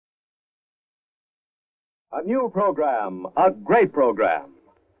A new program, a great program.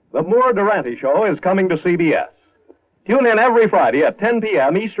 The Moore Durante Show is coming to CBS. Tune in every Friday at 10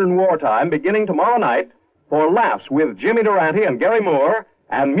 p.m. Eastern Wartime, beginning tomorrow night, for laughs with Jimmy Durante and Gary Moore,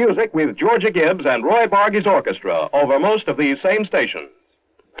 and music with Georgia Gibbs and Roy Bargy's orchestra over most of these same stations.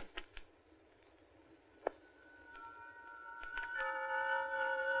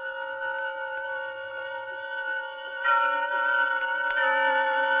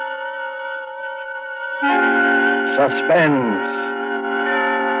 Suspense.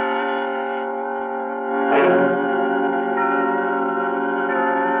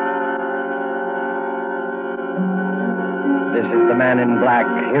 This is the Man in Black,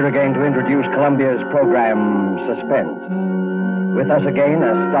 here again to introduce Columbia's program, Suspense. With us again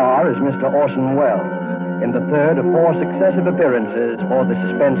as star is Mr. Orson Welles, in the third of 4 successive appearances for the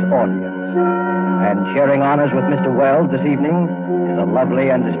Suspense audience. And sharing honors with Mr. Welles this evening is a lovely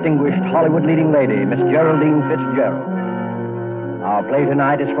and distinguished Hollywood leading lady, Miss Geraldine Fitzgerald. Our play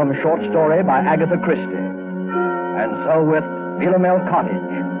tonight is from a short story by Agatha Christie. And so with Philomel Cottage,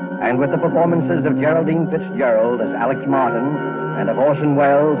 and with the performances of Geraldine Fitzgerald as Alix Martin, and of Orson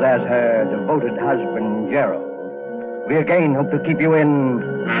Welles as her devoted husband, Gerald, we again hope to keep you in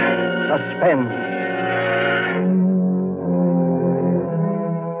suspense.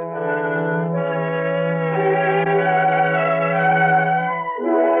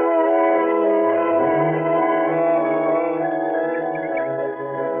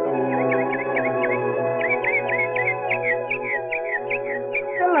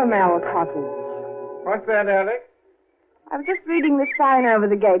 Cottage. What's that, Alix? I was just reading the sign over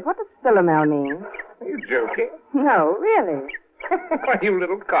the gate. What does Philomel mean? Are you joking? No, really. Why, you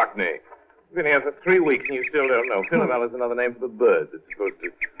little cockney. You've been here for 3 weeks and you still don't know. Philomel is another name for the bird that's supposed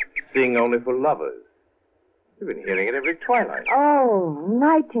to sing only for lovers. You've been hearing it every twilight. Oh,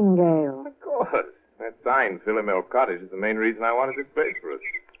 nightingale. Of course. That sign, Philomel Cottage, is the main reason I wanted this place for us.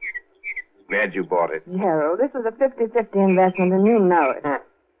 Glad you bought it. Gerald, this is a 50-50 investment and you know it.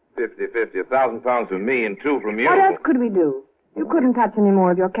 50-50, £1,000 from me and 2 from you. What else could we do? You couldn't touch any more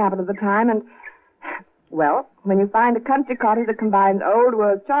of your capital at the time, and, well, when you find a country cottage that combines old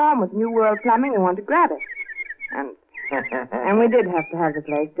world charm with new world plumbing, you want to grab it. And we did have to have the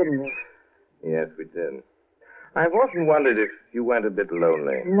place, didn't we? Yes, we did. I've often wondered if you went a bit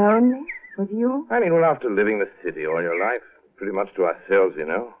lonely. Lonely? With you? I mean, well, after living the city all your life, pretty much to ourselves, you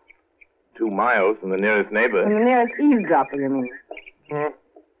know. 2 miles from the nearest neighbor. From the nearest eavesdropper, you mean?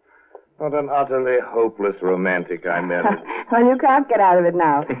 What an utterly hopeless romantic I meant. Well, you can't get out of it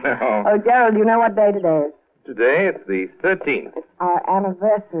now. No. Oh, Gerald, you know what day today is? Today, it's the 13th. It's our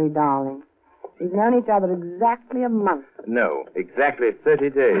anniversary, darling. We've known each other exactly a month. No, exactly 30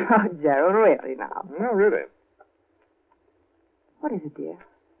 days. Oh, Gerald, really now. No, really. What is it, dear?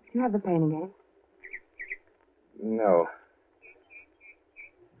 Do you have the pain again? No.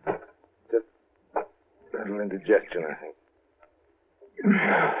 Just a little indigestion, I think.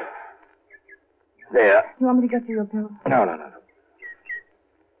 There. You want me to get you your pill? No.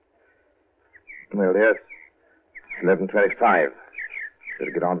 Well, yes. 11:25.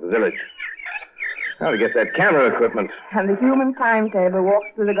 Better get on to the village. Now to get that camera equipment. And the human timetable walks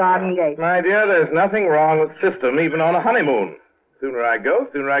through the garden gate. My dear, there's nothing wrong with system, even on a honeymoon. Sooner I go,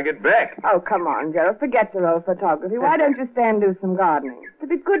 sooner I get back. Oh, come on, Gerald. Forget your old photography. Why don't you stay and do some gardening? It'd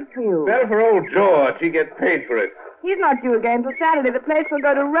be good for you. Better for old George. He gets paid for it. He's not due again till Saturday. The place will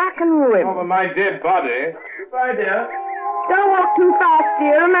go to rack and ruin. Over my dead body. Goodbye, dear. Don't walk too fast,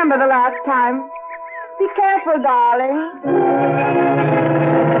 dear. Remember the last time. Be careful, darling.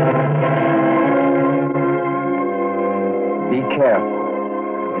 Be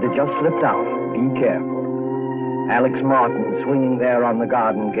careful. It had just slipped out. Be careful. Alix Martin swinging there on the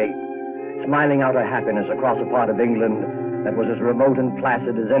garden gate, smiling out her happiness across a part of England that was as remote and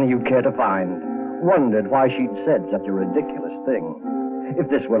placid as any you'd care to find, wondered why she'd said such a ridiculous thing. If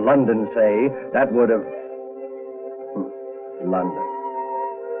this were London, say, that would have... London.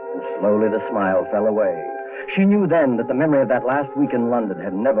 And slowly the smile fell away. She knew then that the memory of that last week in London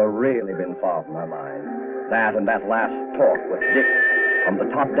had never really been far from her mind. That and that last talk with Dick on the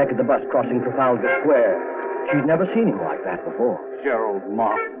top deck of the bus crossing Trafalgar Square. She'd never seen him like that before. Gerald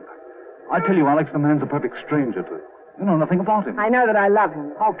Martin. I tell you, Alix, the man's a perfect stranger to you. You know nothing about him. I know that I love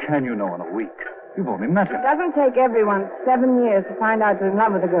him. How can you know in a week? You've only met him. It doesn't take everyone 7 years to find out you're in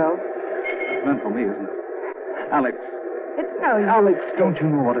love with a girl. It's meant for me, isn't it? Alix. It's no use. Alix, don't you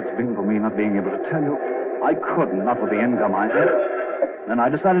know what it's been for me not being able to tell you? I couldn't, not with the income I had. Then I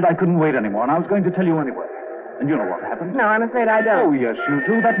decided I couldn't wait anymore, and I was going to tell you anyway. And you know what happened? No, I'm afraid I don't. Oh, yes, you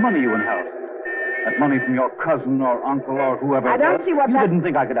do. That money you inherited. That money from your cousin or uncle or whoever. I don't see what You that... didn't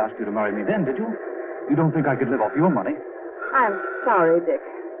think I could ask you to marry me then, did you? You don't think I could live off your money? I'm sorry, Dick.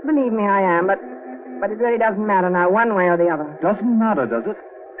 Believe me, I am, but it really doesn't matter now, one way or the other. Doesn't matter, does it?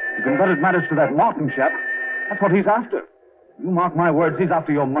 You can bet it matters to that Martin chap. That's what he's after. You mark my words, he's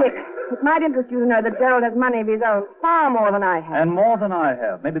after your money. Dick, it might interest you to know that Gerald has money of his own, far more than I have. And more than I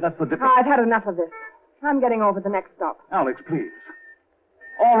have. Maybe that's the difference. I've had enough of this. I'm getting off at the next stop. Alex, please.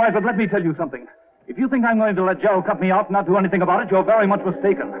 All right, but let me tell you something. If you think I'm going to let Gerald cut me out and not do anything about it, you're very much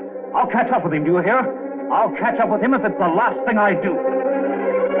mistaken. I'll catch up with him, do you hear? I'll catch up with him if it's the last thing I do.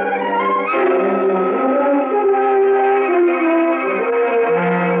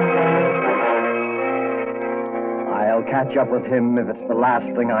 I'll catch up with him if it's the last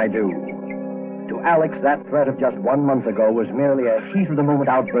thing I do. To Alix, that threat of just 1 month ago was merely a heat-of-the-moment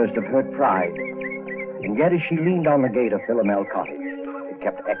outburst of hurt pride. And yet, as she leaned on the gate of Philomel Cottage, it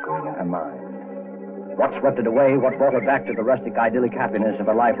kept echoing in her mind. What swept it away, what brought her back to the rustic idyllic happiness of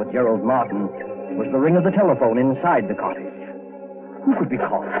her life with Gerald Martin, was the ring of the telephone inside the cottage. Who could be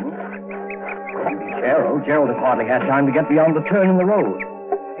calling? Couldn't be Gerald. Gerald had hardly had time to get beyond the turn in the road.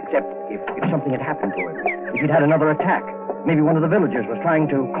 Except if something had happened to him. If he'd had another attack. Maybe one of the villagers was trying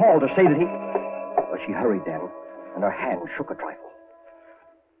to call to say that he... Well, she hurried then, and her hand shook a trifle.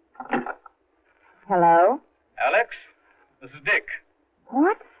 Hello? Alex, this is Dick.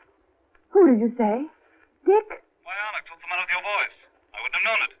 What? Who did you say? Dick? Why, Alex, what's the matter with your voice? I wouldn't have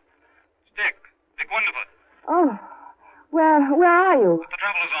known it. It's Dick. Dick Wonderford. Oh, where are you? At the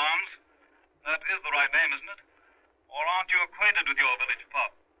Traveler's Arms. That is the right name, isn't it? Or aren't you acquainted with your village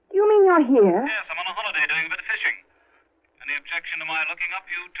pub? Do you mean you're here? Yes, I'm on a holiday doing a bit of fishing. Any objection to my looking up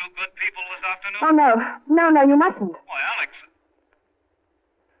you two good people this afternoon? Oh, no. No, you mustn't. Why, Alex.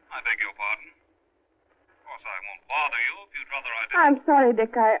 I beg your pardon. Of course, I won't bother you if you'd rather I didn't. I'm sorry,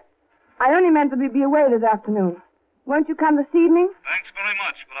 Dick. I only meant that we'd be away this afternoon. Won't you come this evening? Thanks very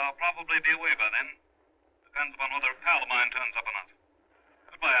much, but I'll probably be away by then. Depends upon whether a pal of mine turns up or not.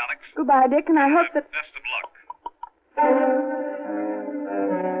 Goodbye, Alex. Goodbye, Dick, and I hope that... Best of luck.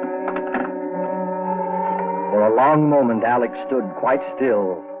 For a long moment, Alix stood quite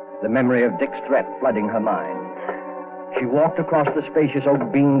still, the memory of Dick's threat flooding her mind. She walked across the spacious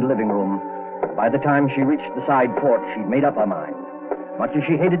oak-beamed living room. By the time she reached the side porch, she'd made up her mind. Much as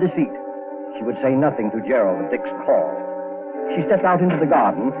she hated deceit, she would say nothing to Gerald of Dick's call. She stepped out into the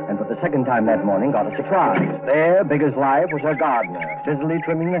garden, and for the second time that morning got a surprise. There, big as life, was her gardener, busily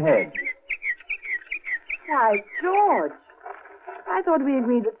trimming the hedge. Why, George. I thought we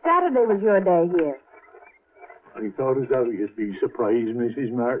agreed that Saturday was your day here. I thought as how you'd be surprised,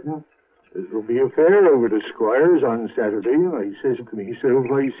 Mrs. Martin. There'll be a fair over the Squires on Saturday, and I says to myself,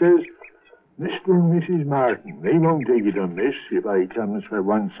 Mr. and Mrs. Martin, they won't take it amiss if I comes for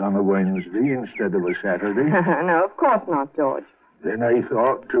once on a Wednesday instead of a Saturday. No, of course not, George. Then I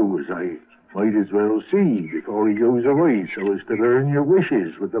thought, too, as I might as well see before he goes away so as to learn your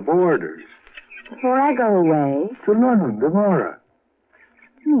wishes with the boarders. Before I go away? To London tomorrow.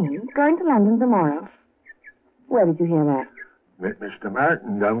 Me? Going to London tomorrow? Where did you hear that? Met Mr.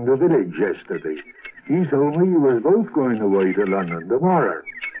 Martin down the village yesterday. He told me you was both going away to London tomorrow.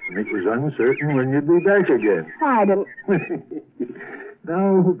 And it was uncertain when you'd be back again. I didn't...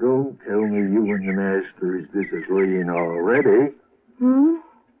 Now, don't tell me you and the master is disagreeing already. Hmm?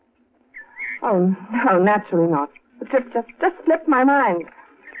 Oh, no, naturally not. The trip just slipped my mind.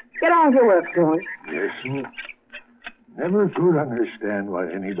 Get on with your work, George. Yes, never could understand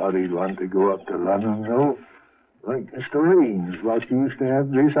why anybody'd want to go up to London, though. Like Mr. Raines, what used to have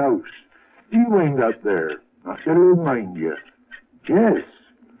this house. He went up there, not to remind you. Yes,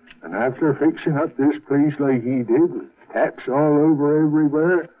 and after fixing up this place like he did, with taps all over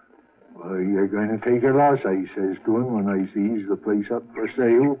everywhere, why, you're going to take a loss, I says to him when I sees the place up for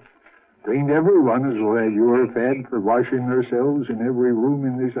sale. Ain't everyone as will have your fed for washing themselves in every room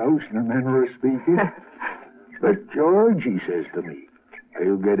in this house in a manner of speaking. But George, he says to me,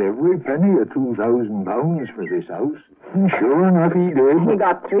 I'll get every penny of £2,000 for this house. And sure enough, he did. He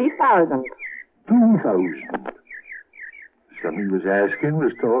got 3,000. 2,000. Some he was asking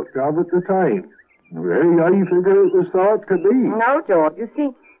was talked of at the time. Very high figure it was thought to be. No, George. You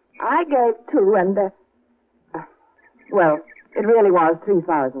see, I gave 2 and, well, it really was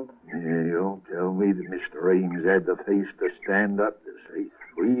 3,000. Yeah, you don't tell me that Mr. Ames had the face to stand up to say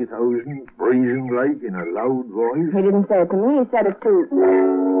 3,000, brazen like, in a loud voice. He didn't say it to me. He said it to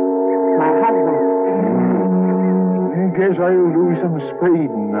my husband. I guess I'll do some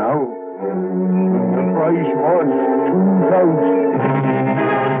spading now. The price was 2,000.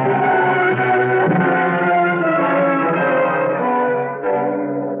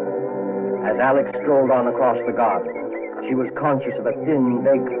 As Alix strolled on across the garden, She was conscious of a thin,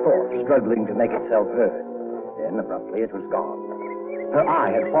 vague thought struggling to make itself heard. Then, abruptly, it was gone. Her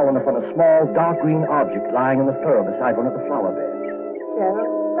eye had fallen upon a small, dark green object lying in the furrow beside one of the flower beds.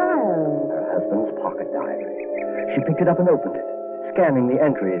 Gerald's diary. Her husband's pocket diary. She picked it up and opened it, scanning the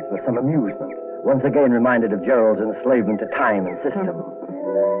entries with some amusement, once again reminded of Gerald's enslavement to time and system.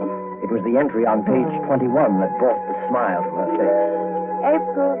 It was the entry on page 21 that brought the smile to her face.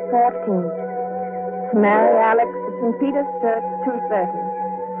 April 14th. Marry Alix to St. Peter's Church, 2:30.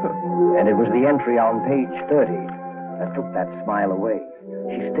 And it was the entry on page 30 that took that smile away.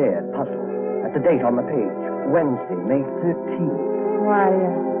 She stared, puzzled, at the date on the page, Wednesday, May 13th.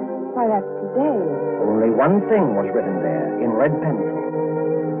 Why, that's today. Only one thing was written there, in red pencil.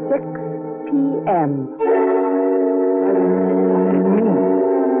 6 p.m. What did it mean?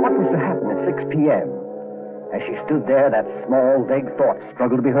 What was to happen at 6 p.m.? As she stood there, that small, vague thought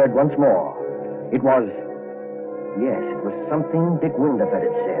struggled to be heard once more. It was something Dick Winterfeld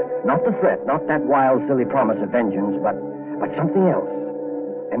had said. Not the threat, not that wild, silly promise of vengeance, but something else.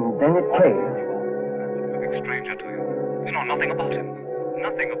 And then it came. Perfect stranger to you. You know nothing about him.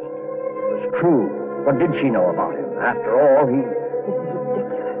 Nothing about him. It was true. What did she know about him? After all, This is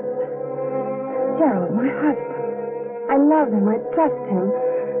ridiculous. Gerald, my husband. I love him. I trust him.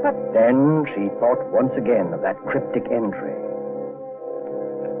 But Then she thought once again of that cryptic entry.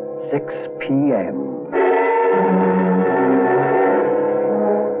 6 p.m.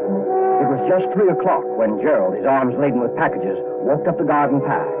 It was just 3 o'clock when Gerald, his arms laden with packages, walked up the garden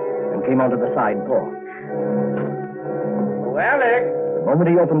path and came onto the side porch. Oh, Alix! The moment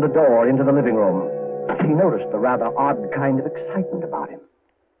he opened the door into the living room, she noticed the rather odd kind of excitement about him.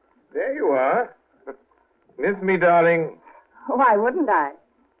 There you are. Miss me, darling. why wouldn't I?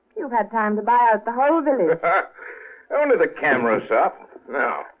 You've had time to buy out the whole village. Only the camera shop.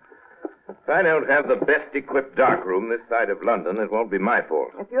 No. If I don't have the best equipped darkroom this side of London, it won't be my fault.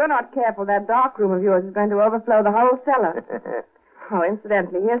 If you're not careful, that dark room of yours is going to overflow the whole cellar. Oh,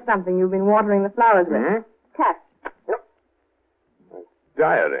 incidentally, here's something you've been watering the flowers with. Hmm? Cash.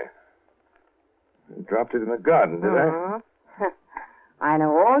 Diary. I dropped it in the garden, did I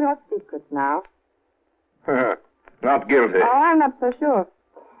know all your secrets now. I? Not guilty. Oh, I'm not so sure.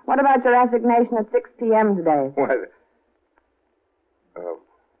 What about your assignation at 6 p.m. today? Why,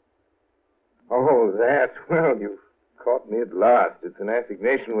 Oh, that. Well, you've caught me at last. It's an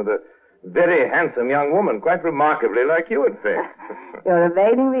assignation with a very handsome young woman, quite remarkably like you, in fact. You're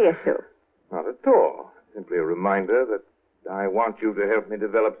evading the issue. Not at all. Simply a reminder that I want you to help me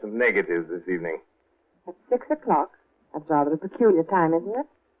develop some negatives this evening. At 6 o'clock? That's rather a peculiar time, isn't it?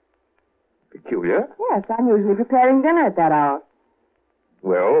 Peculiar? Yes, I'm usually preparing dinner at that hour.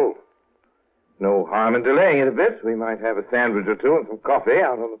 Well, no harm in delaying it a bit. We might have a sandwich or two and some coffee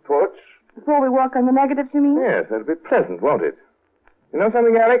out on the porch. Before we work on the negatives, you mean? Yes, that'll be pleasant, won't it? You know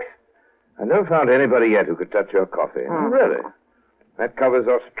something, Alix? I've never found anybody yet who could touch your coffee. Oh. Really. That covers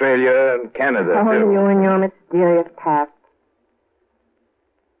Australia and Canada, Oh, too. you and your mysterious past.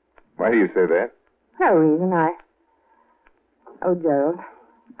 Why do you say that? No reason, Oh, Gerald,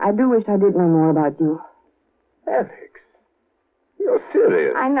 I do wish I did know more about you. Alix, you're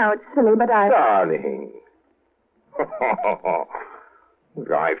serious. I know it's silly, but Darling.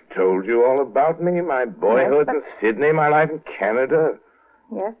 I've told you all about me, my boyhood Yes, in Sydney, my life in Canada.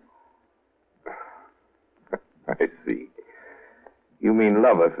 Yes? I see. You mean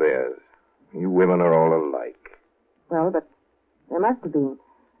love affairs. You women are all alike. Well, but there must have been.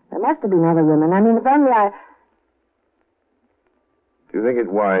 There must have been other women. I mean, if only I... Do you think it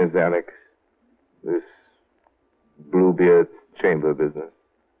wise, Alix, this Bluebeard's chamber business?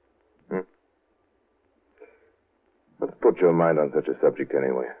 Let's put your mind on such a subject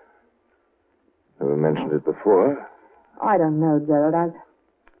anyway. Never mentioned it before. Oh, I don't know, Gerald.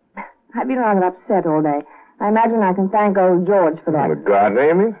 I've been rather upset all day. I imagine I can thank old George for that. The gardener,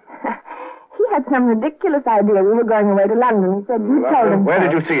 you mean? He had some ridiculous idea we were going away to London. He said you told him Where so.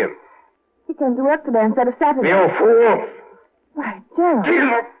 did you see him? He came to work today instead of Saturday. You fool! Why,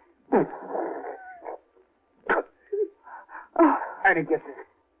 Gerald. Oh, How did he get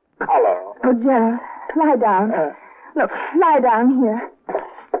this collar off? oh, Gerald, lie down. Look, lie down here.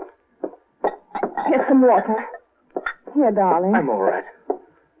 Here's some water. Here, darling. I'm all right.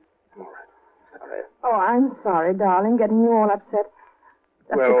 Sorry. Oh, I'm sorry, darling, getting you all upset.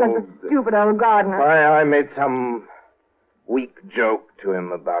 Just Well, because the stupid old gardener... I made some weak joke to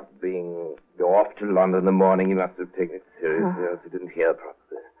him about being go off to London in the morning. He must have taken it seriously, else he didn't hear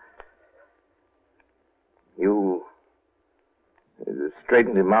properly. You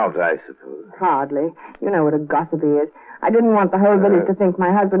straightened him out, I suppose. Hardly. You know what a gossip he is. I didn't want the whole village to think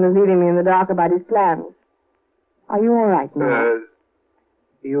my husband was leaving me in the dark about his plans. Are you all right now?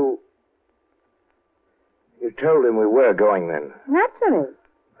 You told him we were going then? Naturally.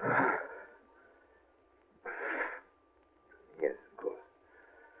 Yes, of course.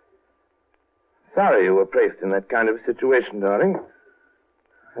 Sorry you were placed in that kind of situation, darling.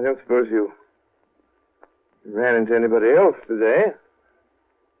 I don't suppose you ran into anybody else today?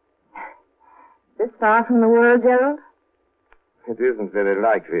 This far from the world, Gerald? It isn't very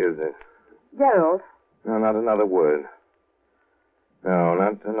likely, is it? Gerald. No, not another word. No,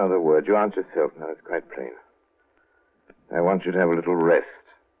 not another word. You aren't yourself now. It's quite plain. I want you to have a little rest.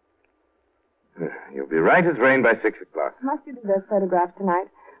 You'll be right as rain by 6 o'clock. Must you do those photographs tonight?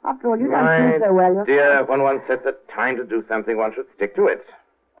 After all, you don't seem so well yourself. Dear, when one sets a time to do something, one should stick to it.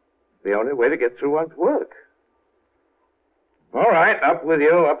 The only way to get through one's work. All right, up with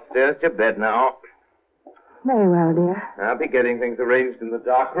you. Upstairs to your bed now. Very well, dear. I'll be getting things arranged in the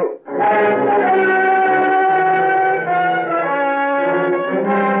dark room.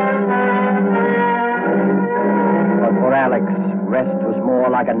 But for Alix, rest was more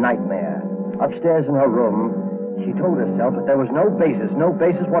like a nightmare. Upstairs in her room, she told herself that there was no basis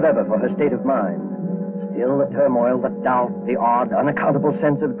whatever for her state of mind. Still, the turmoil, the doubt, the odd, unaccountable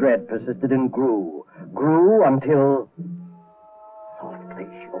sense of dread persisted and grew until... Softly,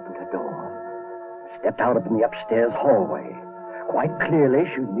 she opened her door, stepped out up in the upstairs hallway. Quite clearly,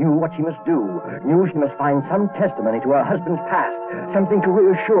 she knew what she must do, knew she must find some testimony to her husband's past, something to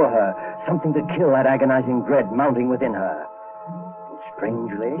reassure her, something to kill that agonizing dread mounting within her. And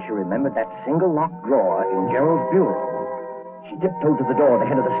strangely, she remembered that single locked drawer in Gerald's bureau. She tiptoed to the door at the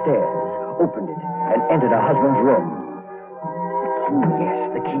head of the stairs, opened it, and entered her husband's room. The key,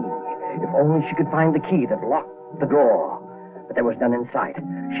 yes, the key. If only she could find the key that locked the drawer. But there was none in sight.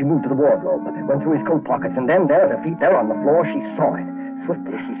 She moved to the wardrobe, went through his coat pockets, and then there at her feet, there on the floor, she saw it.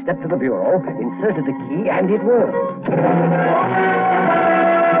 Swiftly, she stepped to the bureau, inserted the key, and it worked.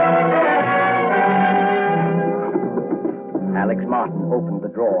 Alix Martin opened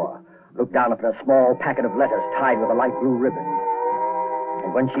the drawer, looked down upon a small packet of letters tied with a light blue ribbon.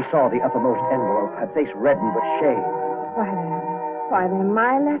 And when she saw the uppermost envelope, her face reddened with shame. Why, they're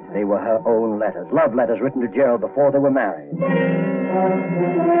my letters. They were her own letters, love letters written to Gerald before they were married.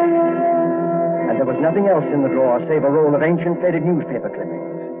 And there was nothing else in the drawer save a roll of ancient faded newspaper clippings.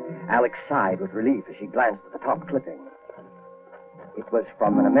 Alix sighed with relief as she glanced at the top clipping. It was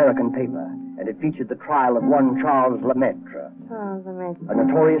from an American paper, and it featured the trial of one Charles Lemaitre, Charles Lemaitre, a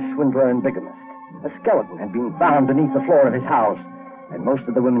notorious swindler and bigamist. A skeleton had been found beneath the floor of his house, and most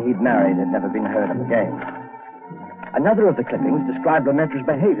of the women he'd married had never been heard of again. Another of the clippings described Lemaitre's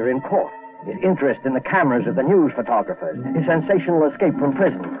behavior in court, his interest in the cameras of the news photographers, his sensational escape from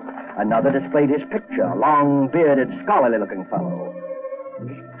prison. Another displayed his picture, a long, bearded, scholarly-looking fellow.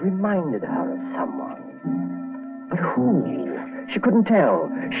 It reminded her of someone. But who? She couldn't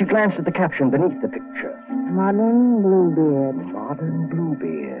tell. She glanced at the caption beneath the picture. Modern Bluebeard. Modern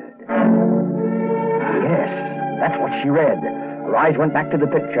Bluebeard. Yes, that's what she read. Her eyes went back to the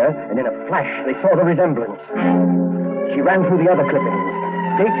picture, and in a flash they saw the resemblance. She ran through the other clippings.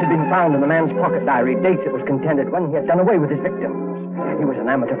 Dates had been found in the man's pocket diary, dates it was contended when he had done away with his victims. He was an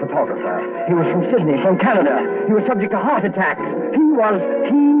amateur photographer. He was from Sydney, from Canada. He was subject to heart attacks. He was...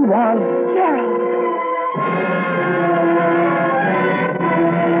 Gerald!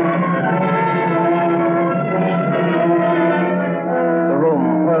 The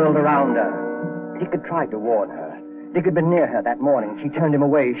room whirled around her. Dick had tried to warn her. Dick had been near her that morning. She turned him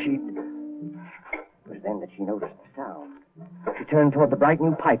away. It was then that she noticed the sound. She turned toward the bright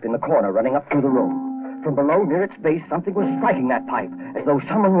new pipe in the corner running up through the room. From below, near its base, something was striking that pipe, as though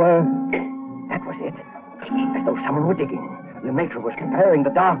someone were... That was it. As though someone were digging. Lemaitre was preparing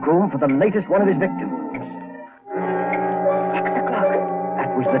the dark room for the latest one of his victims. 6 o'clock. That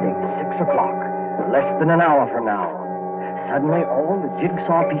was the date, 6 o'clock. Less than an hour from now. Suddenly, all the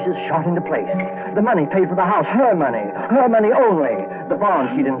jigsaw pieces shot into place. The money paid for the house, her money only. The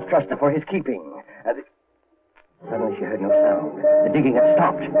bond she'd entrusted for his keeping. Suddenly she heard no sound. The digging had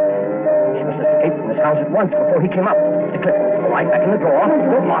stopped. She must escape from this house at once before he came up. The clippings, right back in the drawer.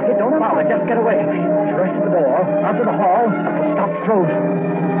 Don't lock it, don't bother, just get away. She rushed to the door, out to the hall, and stopped frozen.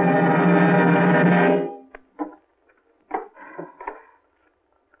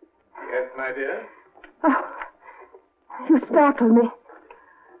 Yes, my dear? Oh, you startled me.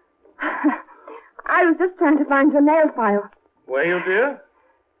 I was just trying to find your nail file. Were you, dear?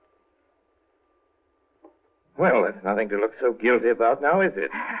 Well, that's nothing to look so guilty about now, is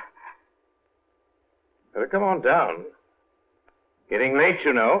it? Better come on down. Getting late,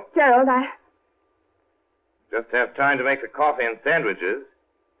 you know. Gerald, Just have time to make the coffee and sandwiches.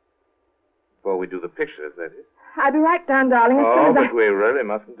 Before we do the pictures, that is. I'll be right down, darling, as Oh, soon as but we really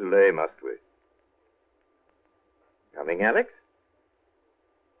mustn't delay, must we? Coming, Alex?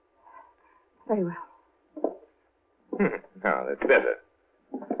 Very well. Now, that's better.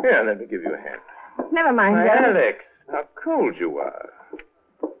 Here, let me give you a hand. Never mind, Why, Gerald. Alex, how cold you are.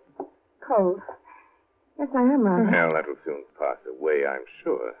 Cold. Yes, I am, rather. Well, that will soon pass away, I'm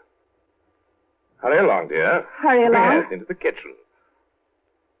sure. Hurry along, dear. Hurry along? Yes, into the kitchen.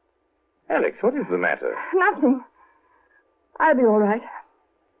 Alex, what is the matter? Nothing. I'll be all right.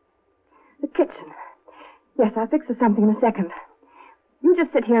 The kitchen. Yes, I'll fix her something in a second. You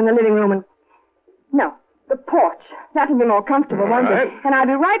just sit here in the living room and... No, the porch. That'll be more comfortable, won't All right. it? And I'll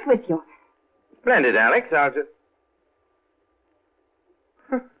be right with you. Splendid, Alex. I'll just...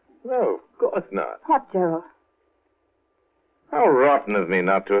 No, of course not. What, Gerald? How rotten of me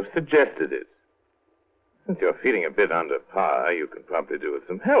not to have suggested it. Since you're feeling a bit under par, you can probably do with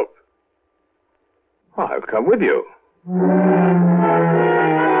some help. I'll come with you.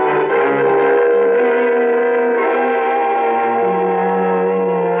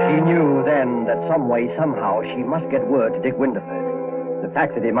 She knew then that some way, somehow, she must get word to Dick Winterford. The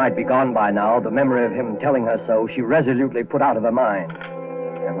fact that he might be gone by now, the memory of him telling her so, she resolutely put out of her mind.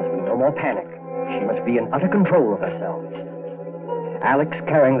 There must be no more panic. She must be in utter control of herself. Alix,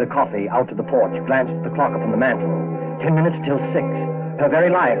 carrying the coffee out to the porch, glanced at the clock upon the mantel. 10 minutes till 6. Her very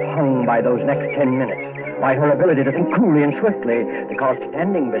life hung by those next 10 minutes, by her ability to think coolly and swiftly, because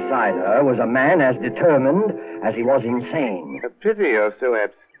standing beside her was a man as determined as he was insane. A pity you're so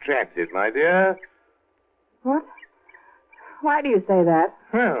abstracted, my dear. What? Why do you say that?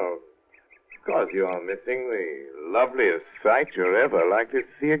 Well, because you're missing the loveliest sight you're ever likely to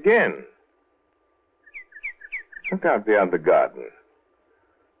see again. Look out beyond the garden.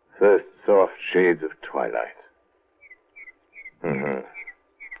 First soft shades of twilight.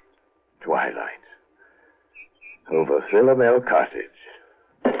 Twilight. Over Philomel Cottage.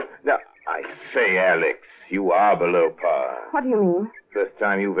 Now, I say, Alex, you are below par. What do you mean? First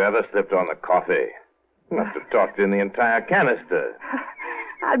time you've ever slipped on the coffee. You must have tossed in the entire canister.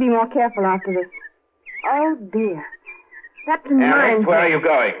 I'll be more careful after this. Oh, dear. That reminds Alex, me. where are you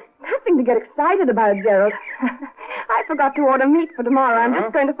going? Nothing to get excited about, Gerald. I forgot to order meat for tomorrow. I'm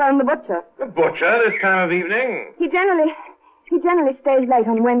just going to phone the butcher. The butcher this time of evening? He generally stays late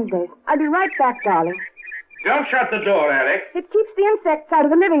on Wednesdays. I'll be right back, darling. Don't shut the door, Alex. It keeps the insects out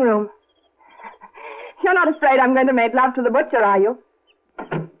of the living room. You're not afraid I'm going to make love to the butcher, are you?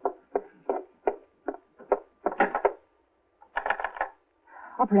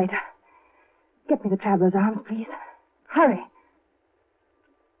 Operator, get me the traveler's arms, please. Hurry.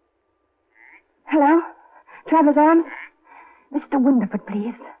 Hello? Traveler's arms? Mr. Winterford,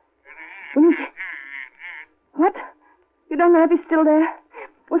 please. Will you... What? You don't know if he's still there?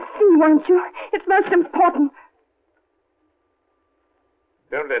 Well, see, won't you? It's most important.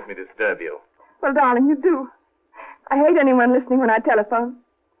 Don't let me disturb you. Well, darling, you do. I hate anyone listening when I telephone.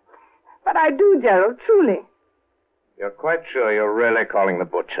 But I do, Gerald, truly. You're quite sure you're really calling the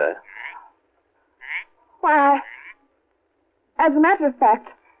butcher? Why, as a matter of fact,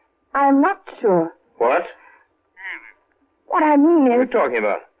 I'm not sure. What? What I mean What are you is, talking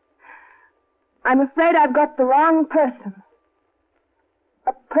about? I'm afraid I've got the wrong person.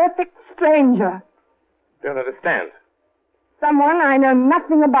 A perfect stranger. Don't understand. Someone I know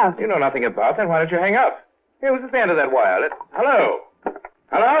nothing about. You know nothing about, then why don't you hang up? Here, what's at the end of that wire? Hello?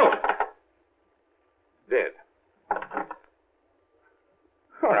 Hello? Dead.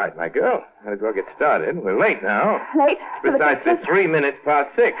 All right, my girl. Might as well get started. We're late now. Late? for the Besides, breakfast? it's 3 minutes past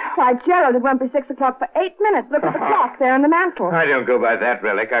 6. Why, Gerald, it won't be 6 o'clock for 8 minutes. Look at the clock there on the mantel. I don't go by that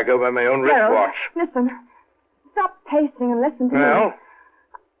relic. I go by my own Gerald, wristwatch. listen. Stop pacing and listen to me. Well?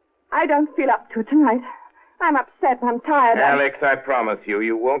 I don't feel up to it tonight. I'm upset. I'm tired. Alex, I promise you,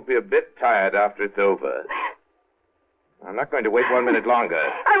 you won't be a bit tired after it's over. I'm not going to wait 1 minute longer.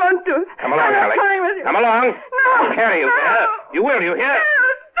 I won't do it. Come along, I'm not Alex. coming with you. Come along. No. I'll carry you No. there. You will, you hear? No,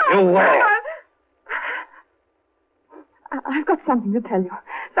 stop. You will. I've got something to tell you.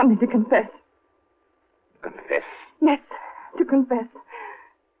 Something to confess. Confess. Yes, to confess.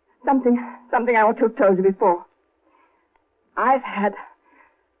 Something I ought to have told you before. I've had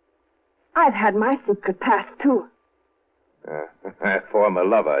my secret past, too. Former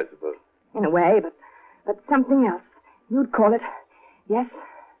lover, I suppose. In a way, but something else. You'd call it... Yes,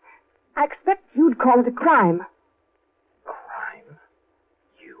 I expect you'd call it a crime. Crime?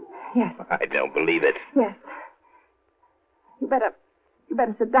 You? Yes. I don't believe it. Yes. You better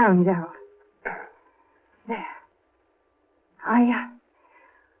sit down, Gerald. There.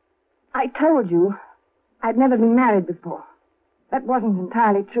 I told you I'd never been married before. That wasn't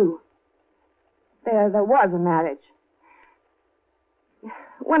entirely true. There was a marriage.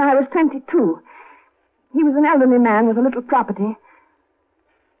 When I was 22, he was an elderly man with a little property.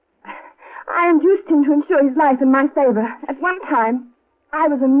 I induced him to insure his life in my favor. At one time, I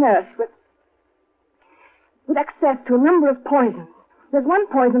was a nurse with access to a number of poisons. There's one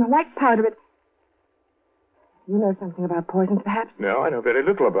poison, a white powder. You know something about poisons, perhaps? No, I know very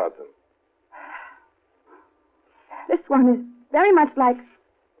little about them. This one is very much like...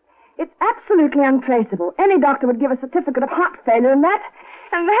 It's absolutely untraceable. Any doctor would give a certificate of heart failure, and that...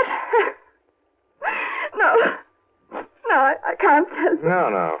 No, I can't tell you.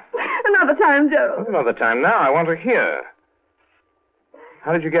 No. Another time, Gerald. Another time. Now I want to hear.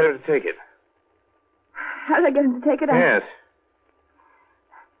 How did you get him to take it? How did I get him to take it out? Yes.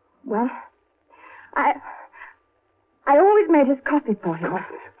 Well, I always made his coffee for him.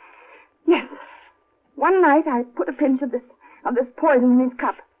 Coffee? Yes. One night I put a pinch of this poison in his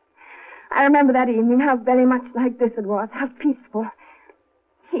cup. I remember that evening how very much like this it was, how peaceful.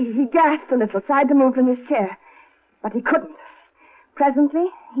 He gasped a little, tried to move from his chair, but he couldn't. Presently,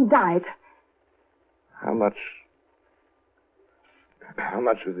 he died. How much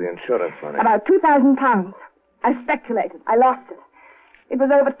was the insurance money? About £2,000. I speculated. I lost it. It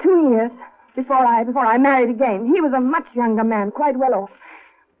was over 2 years before I married again. He was a much younger man, quite well off.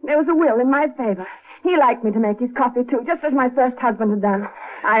 There was a will in my favor. He liked me to make his coffee, too, just as my first husband had done.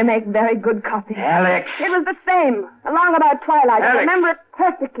 I make very good coffee. Alix! It was the same, along about twilight. Alix! I remember it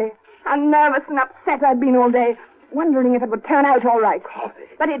perfectly. How nervous and upset I'd been all day, wondering if it would turn out all right. Coffee.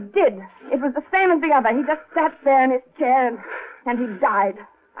 But it did. It was the same as the other. He just sat there in his chair and he died.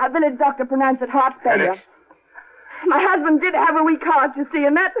 Our village doctor pronounced it heart failure. Alix! My husband did have a weak heart, you see,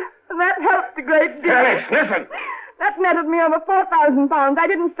 and that helped a great deal. Alix, listen! That netted me over £4,000. I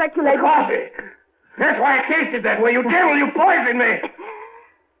didn't speculate. The coffee! That's why I tasted that way. You devil, you poisoned me!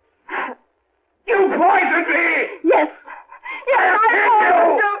 You poisoned me! Yes, I'll I kill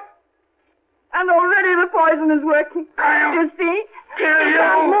poisoned you! you. And already the poison is working. You see? kill You you!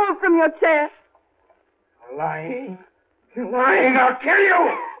 can't move from your chair. You're lying. You're lying. I'll kill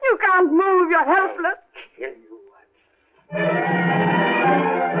you! You can't move. You're helpless. Kill you.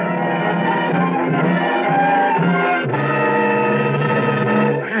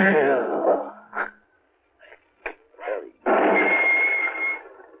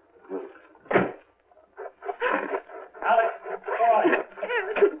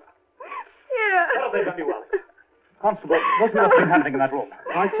 Constable, what's been happening in that room?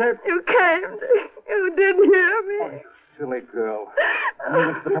 I said... You came. You did hear me. Oh, you silly girl. And you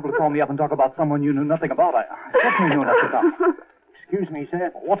went to the trouble to call me up and talk about someone you knew nothing about. I certainly knew enough to come. Excuse me,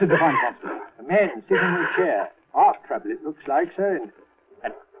 sir. What did you find, Constable? A man sitting in a chair. Heart trouble, it looks like, sir.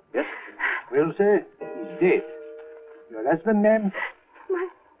 And Yes? well, sir, he's dead. Your husband, ma'am?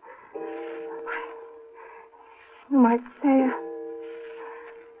 You might say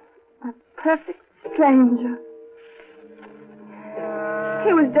a perfect stranger.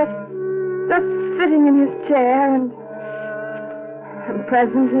 He was just sitting in his chair, and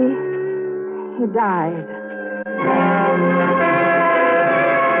presently he died.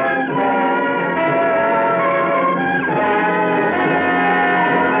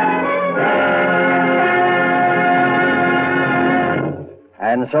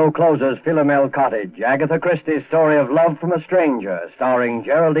 And so closes Philomel Cottage, Agatha Christie's story of love from a stranger, starring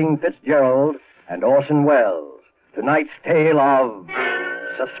Geraldine Fitzgerald and Orson Welles. Tonight's tale of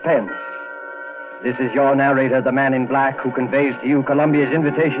Suspense. This is your narrator, the man in black, who conveys to you Columbia's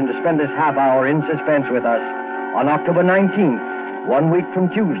invitation to spend this half hour in suspense with us on October 19th, 1 week from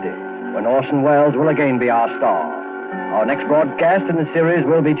Tuesday, when Orson Welles will again be our star. Our next broadcast in the series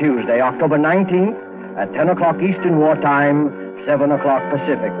will be Tuesday, October 19th, at 10 o'clock Eastern Wartime, 7 o'clock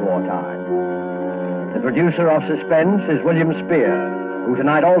Pacific Wartime. The producer of Suspense is William Spear, who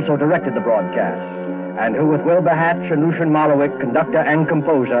tonight also directed the broadcast, and who, with Wilbur Hatch and Lucian Marlowick, conductor and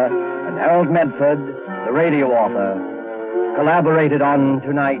composer, and Harold Medford, the radio author, collaborated on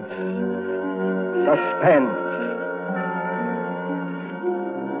tonight's Suspense.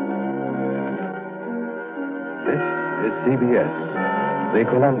 This is CBS, the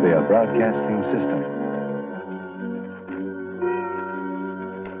Columbia Broadcasting System.